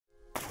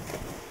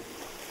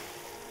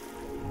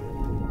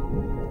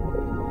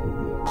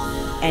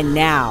And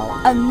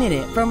now, a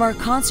minute from our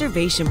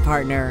conservation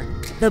partner,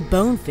 the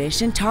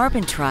Bonefish and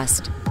Tarpon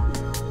Trust.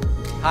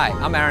 Hi,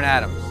 I'm Aaron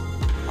Adams.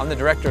 I'm the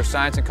Director of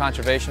Science and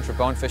Conservation for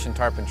Bonefish and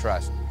Tarpon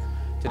Trust.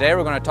 Today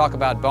we're going to talk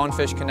about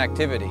bonefish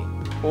connectivity,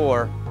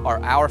 or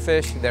our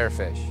fish, their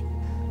fish.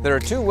 There are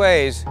two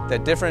ways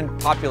that different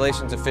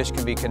populations of fish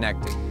can be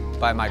connected: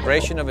 by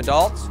migration of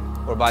adults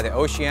or by the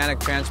oceanic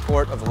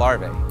transport of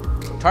larvae.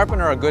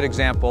 Tarpon are a good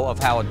example of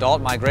how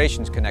adult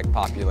migrations connect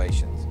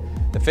populations.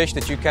 The fish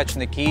that you catch in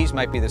the Keys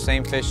might be the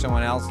same fish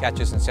someone else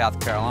catches in South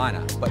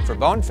Carolina, but for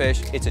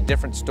bonefish, it's a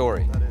different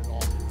story.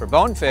 For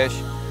bonefish,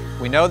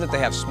 we know that they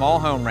have small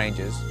home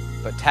ranges,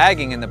 but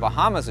tagging in the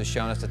Bahamas has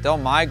shown us that they'll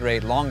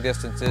migrate long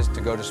distances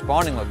to go to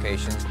spawning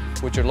locations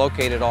which are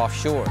located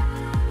offshore.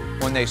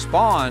 When they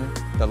spawn,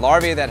 the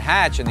larvae that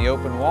hatch in the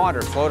open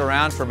water float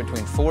around for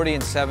between 40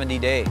 and 70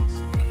 days.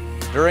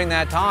 During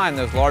that time,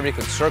 those larvae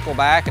could circle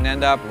back and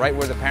end up right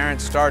where the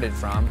parents started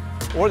from,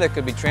 or they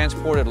could be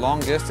transported long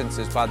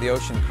distances by the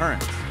ocean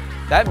currents.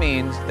 That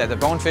means that the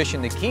bonefish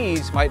in the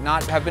Keys might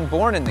not have been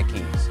born in the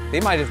Keys. They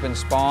might have been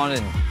spawned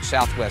in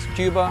southwest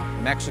Cuba,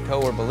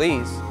 Mexico, or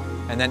Belize,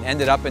 and then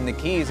ended up in the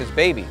Keys as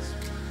babies.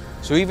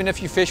 So even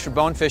if you fish for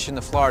bonefish in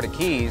the Florida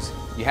Keys,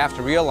 you have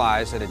to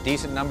realize that a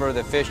decent number of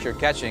the fish you're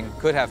catching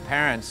could have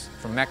parents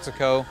from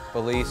Mexico,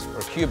 Belize,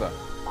 or Cuba.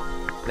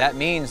 That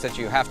means that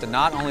you have to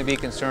not only be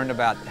concerned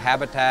about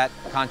habitat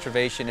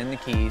conservation in the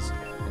Keys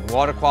and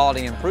water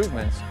quality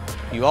improvements,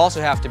 you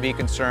also have to be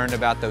concerned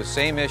about those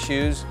same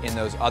issues in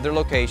those other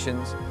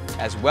locations,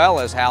 as well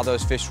as how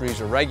those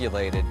fisheries are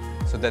regulated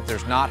so that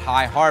there's not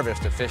high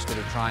harvest of fish that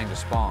are trying to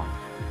spawn.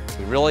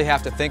 We really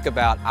have to think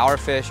about our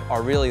fish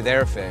are really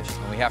their fish,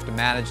 and we have to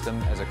manage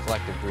them as a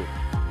collective group.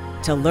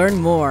 To learn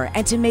more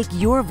and to make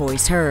your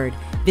voice heard,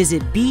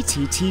 visit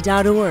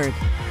btt.org.